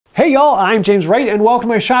Hey y'all, I'm James Wright and welcome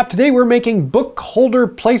to my shop. Today we're making book holder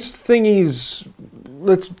place thingies.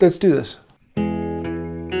 Let's do this.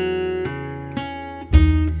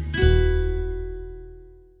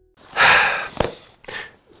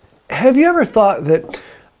 Have you ever thought that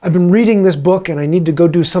I've been reading this book and I need to go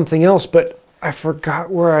do something else, but I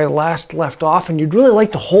forgot where I last left off and you'd really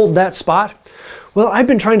like to hold that spot? Well, I've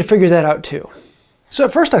been trying to figure that out too. So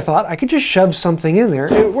at first I thought I could just shove something in there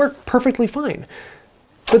and it would work perfectly fine.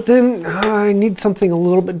 But then I need something a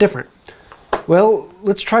little bit different. Well,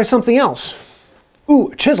 let's try something else. Ooh,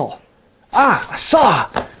 a chisel. Ah, a saw.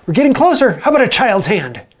 We're getting closer. How about a child's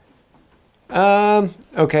hand?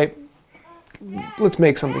 Okay. Let's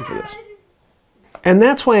make something for this. And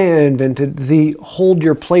that's why I invented the Hold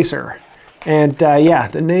Your Placer. And yeah,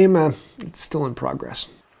 the name, it's still in progress.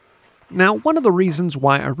 Now, one of the reasons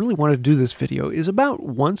why I really wanted to do this video is about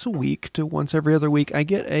once a week to once every other week, I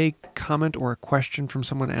get a comment or a question from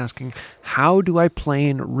someone asking, how do I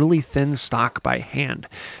plane really thin stock by hand?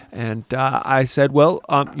 And I said, well,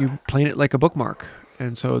 you plane it like a bookmark.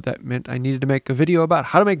 And so that meant I needed to make a video about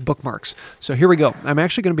how to make bookmarks. So here we go. I'm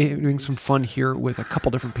actually going to be doing some fun here with a couple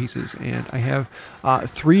different pieces. And I have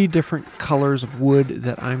 3 different colors of wood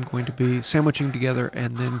that I'm going to be sandwiching together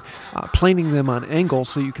and then planing them on angles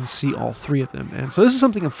so you can see all 3 of them. And so this is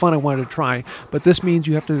something fun I wanted to try, but this means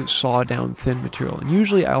you have to saw down thin material. And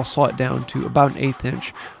usually I'll saw it down to about an 1/8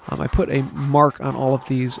 inch. I put a mark on all of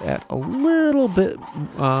these at a little bit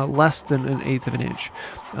less than an 1/8 of an inch.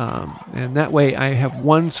 And that way I have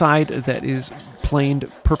one side that is planed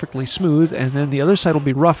perfectly smooth, and then the other side will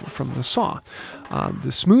be rough from the saw.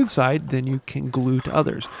 The smooth side, then you can glue to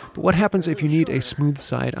others. But what happens if you need a smooth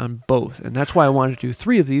side on both? And that's why I wanted to do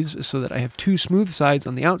 3 of these, so that I have 2 smooth sides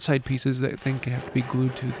on the outside pieces that then can have to be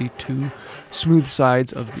glued to the 2 smooth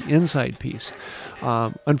sides of the inside piece.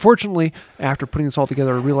 Unfortunately, after putting this all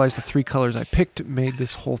together, I realized the 3 colors I picked made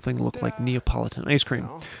this whole thing look like Neapolitan ice cream.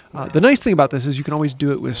 The nice thing about this is you can always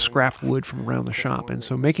do it with scrap wood from around the shop, and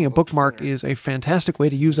so making a bookmark is a fantastic way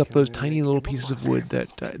to use up those tiny little pieces of wood that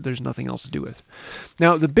there's nothing else to do with.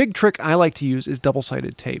 Now, the big trick I like to use is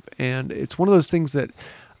double-sided tape, and it's one of those things that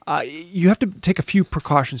you have to take a few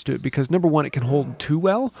precautions to it because, number 1, it can hold too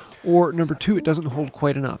well, or number 2, it doesn't hold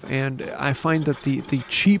quite enough. And I find that the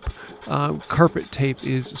cheap carpet tape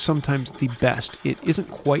is sometimes the best. It isn't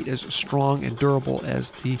quite as strong and durable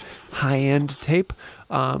as the high-end tape.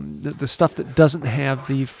 The stuff that doesn't have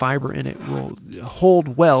the fiber in it will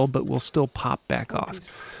hold well, but will still pop back off.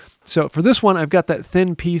 So for this one, I've got that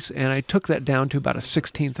thin piece, and I took that down to about a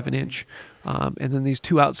 1/16 of an inch. And then these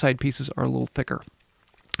 2 outside pieces are a little thicker.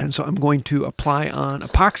 And so I'm going to apply on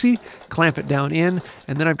epoxy, clamp it down in,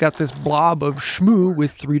 and then I've got this blob of schmoo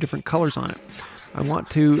with 3 different colors on it. I want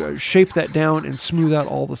to shape that down and smooth out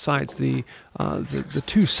all the sides. The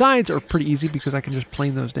 2 sides are pretty easy because I can just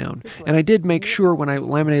plane those down. And I did make sure when I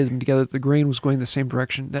laminated them together that the grain was going the same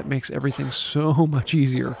direction. That makes everything so much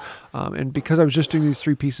easier. And because I was just doing these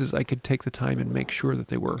 3 pieces, I could take the time and make sure that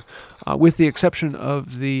they were. With the exception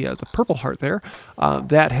of the purple heart there,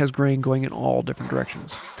 that has grain going in all different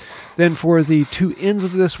directions. Then for the 2 ends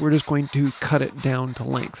of this, we're just going to cut it down to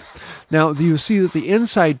length. Now, you'll see that the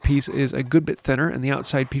inside piece is a good bit thinner and the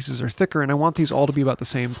outside pieces are thicker, and I want these all to be about the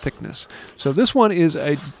same thickness. So this one is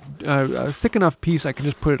a thick enough piece I can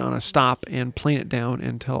just put it on a stop and plane it down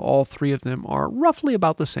until all 3 of them are roughly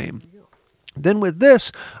about the same. Then with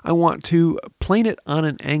this, I want to plane it on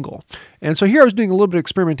an angle. And so here I was doing a little bit of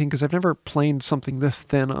experimenting because I've never planed something this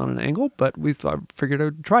thin on an angle, but I figured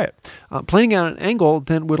I'd try it. Planing on an angle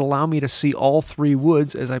then would allow me to see all 3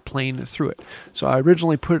 woods as I plane through it. So I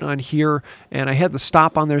originally put it on here, and I had the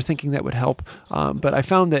stop on there thinking that would help, but I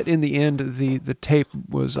found that in the end, the tape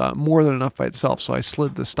was more than enough by itself, so I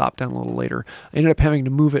slid the stop down a little later. I ended up having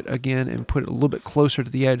to move it again and put it a little bit closer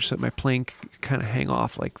to the edge so that my plane could kind of hang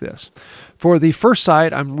off like this. For the first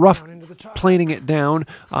side, I'm rough planing it down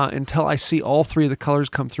until I see all 3 of the colors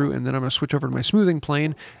come through, and then I'm going to switch over to my smoothing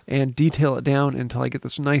plane and detail it down until I get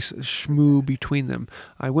this nice schmoo between them.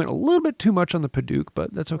 I went a little bit too much on the Paduke,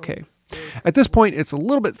 but that's okay. At this point, it's a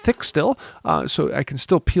little bit thick still, so I can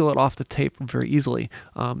still peel it off the tape very easily.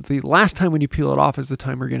 The last time when you peel it off is the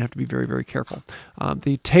time we're going to have to be very, very careful.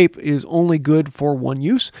 The tape is only good for 1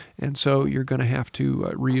 use, and so you're going to have to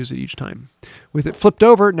reuse it each time. With it flipped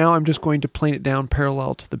over, now I'm just going to plane it down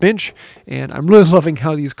parallel to the bench, and I'm really loving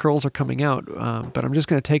how these curls are coming out, but I'm just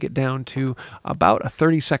going to take it down to about a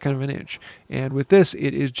 32nd of an inch. And with this,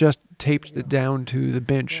 it is just taped down to the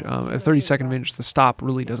bench. A 32nd of an inch, the stop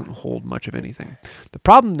really doesn't hold much of anything. The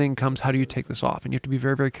problem then comes, how do you take this off? And you have to be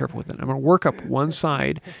very, very careful with it. I'm going to work up one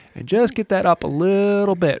side and just get that up a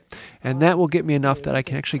little bit, and that will get me enough that I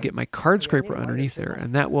can actually get my card scraper underneath there,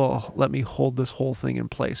 and that will let me hold this whole thing in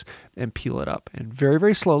place and peel it up. And very,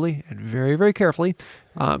 very slowly and very, very carefully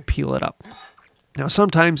peel it up. Now,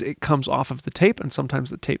 sometimes it comes off of the tape, and sometimes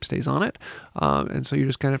the tape stays on it, and so you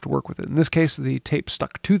just kind of have to work with it. In this case, the tape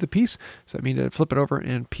stuck to the piece, so that means to flip it over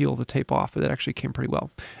and peel the tape off, but it actually came pretty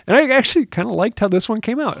well. And I actually kind of liked how this one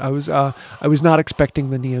came out. I was not expecting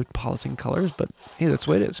the Neapolitan colors, but hey, that's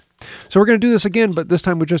the way it is. So we're going to do this again, but this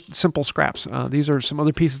time with just simple scraps. These are some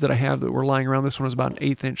other pieces that I have that were lying around. This one is about an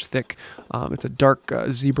 1/8 inch thick. It's a dark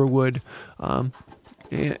zebra wood, and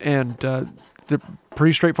they're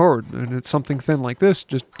pretty straightforward, and it's something thin like this.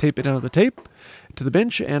 Just tape it down to the tape, to the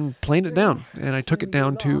bench, and plane it down. And I took it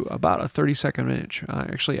down to about a 32nd of an inch.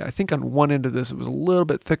 Actually, I think on one end of this it was a little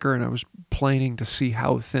bit thicker, and I was planing to see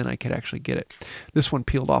how thin I could actually get it. This one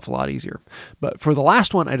peeled off a lot easier. But for the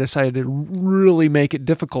last one, I decided to really make it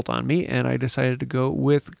difficult on me, and I decided to go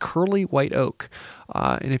with curly white oak.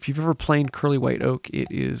 And if you've ever planed curly white oak, it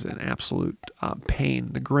is an absolute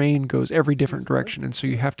pain. The grain goes every different direction, and so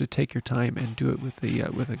you have to take your time and do it with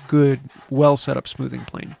a good, well set up smoothing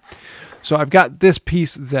plane. So I've got this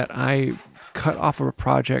piece that I cut off of a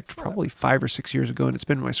project probably 5 or 6 years ago, and it's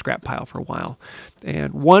been in my scrap pile for a while.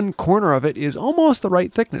 And one corner of it is almost the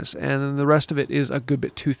right thickness, and then the rest of it is a good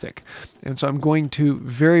bit too thick. And so I'm going to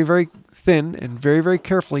very, very thin and very, very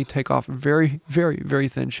carefully take off very, very, very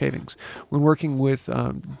thin shavings. When working with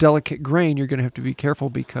delicate grain, you're going to have to be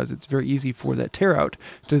careful because it's very easy for that tear out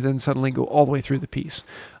to then suddenly go all the way through the piece.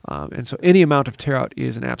 And so any amount of tear out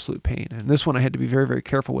is an absolute pain. And this one I had to be very, very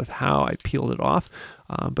careful with how I peeled it off.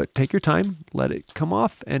 But take your time, let it come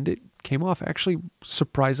off, and it came off actually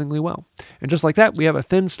surprisingly well. And just like that, we have a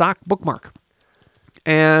thin stock bookmark.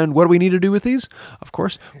 And what do we need to do with these? Of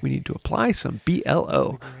course, we need to apply some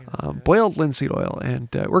BLO, boiled linseed oil,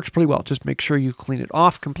 and it works pretty well. Just make sure you clean it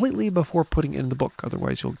off completely before putting it in the book.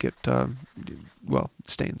 Otherwise, you'll get, well,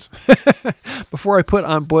 stains. Before I put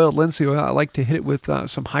on boiled linseed oil, I like to hit it with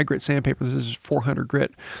some high grit sandpaper. This is 400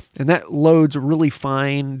 grit, and that loads really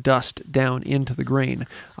fine dust down into the grain.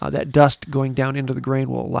 That dust going down into the grain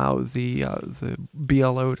will allow the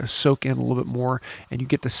BLO to soak in a little bit more, and you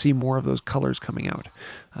get to see more of those colors coming out.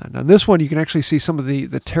 Now this one, you can actually see some of the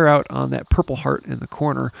tear out on that purple heart in the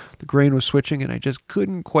corner. The grain was switching, and I just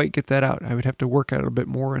couldn't quite get that out. I would have to work at it a bit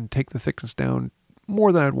more and take the thickness down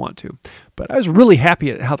more than I'd want to. But I was really happy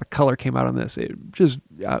at how the color came out on this. It just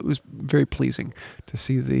it was very pleasing to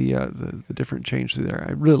see the different change through there.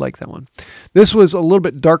 I really like that one. This was a little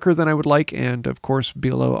bit darker than I would like, and of course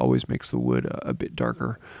BLO always makes the wood a bit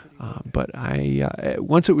darker. But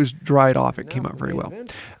once it was dried off, it came out very well.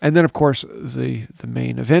 And then, of course, the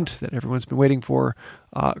main event that everyone's been waiting for,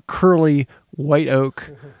 curly white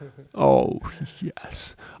oak. Oh,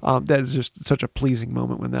 yes. That is just such a pleasing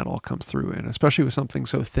moment when that all comes through. And especially with something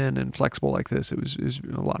so thin and flexible like this, it was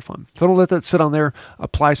a lot of fun. So I'll let that sit on there,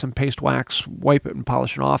 apply some paste wax, wipe it and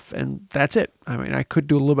polish it off, and that's it. I mean, I could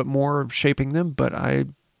do a little bit more of shaping them, but I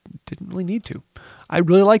didn't really need to. I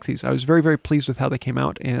really like these. I was very, very pleased with how they came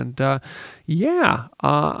out. And yeah,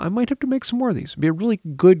 I might have to make some more of these. It'd be a really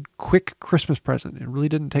good, quick Christmas present. It really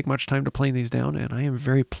didn't take much time to plane these down, and I am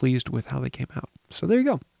very pleased with how they came out. So there you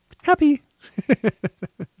go. Happy.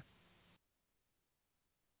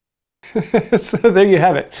 So there you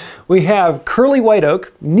have it. We have curly white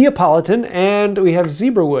oak, Neapolitan, and we have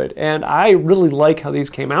zebra wood. And I really like how these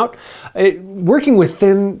came out. Working with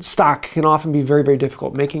thin stock can often be very, very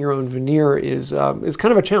difficult. Making your own veneer is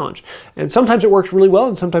kind of a challenge. And sometimes it works really well,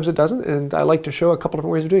 and sometimes it doesn't. And I like to show a couple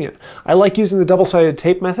different ways of doing it. I like using the double-sided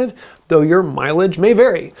tape method, though your mileage may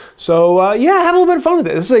vary. So yeah, have a little bit of fun with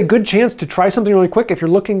it. This is a good chance to try something really quick if you're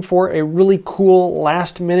looking for a really cool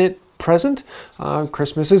last-minute present.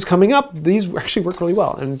 Christmas is coming up. These actually work really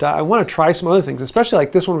well, and I want to try some other things, especially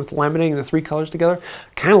like this one with laminating the 3 colors together.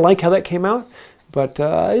 Kind of like how that came out. But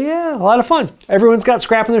yeah, a lot of fun. Everyone's got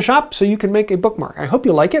scrap in their shop, so you can make a bookmark. I hope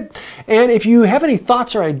you like it. And if you have any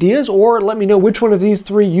thoughts or ideas, or let me know which one of these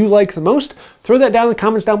three you like the most, throw that down in the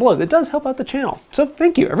comments down below. That does help out the channel. So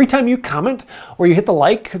thank you. Every time you comment, or you hit the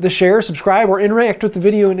like, the share, subscribe, or interact with the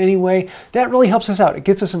video in any way, that really helps us out. It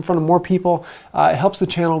gets us in front of more people. It helps the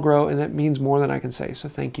channel grow, and that means more than I can say. So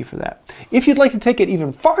thank you for that. If you'd like to take it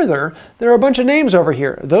even farther, there are a bunch of names over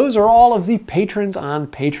here. Those are all of the patrons on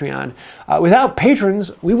Patreon. Without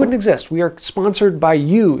patrons, we wouldn't exist. We are sponsored by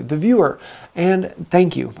you, the viewer, and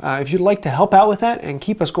thank you. If you'd like to help out with that and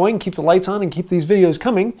keep us going, keep the lights on, and keep these videos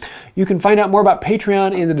coming, you can find out more about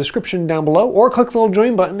Patreon in the description down below, or click the little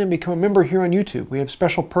join button and become a member here on YouTube. We have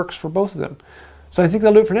special perks for both of them. So I think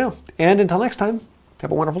that'll do it for now. And until next time,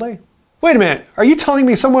 have a wonderful day. Wait a minute, are you telling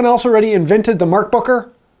me someone else already invented the Mark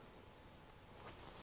Booker?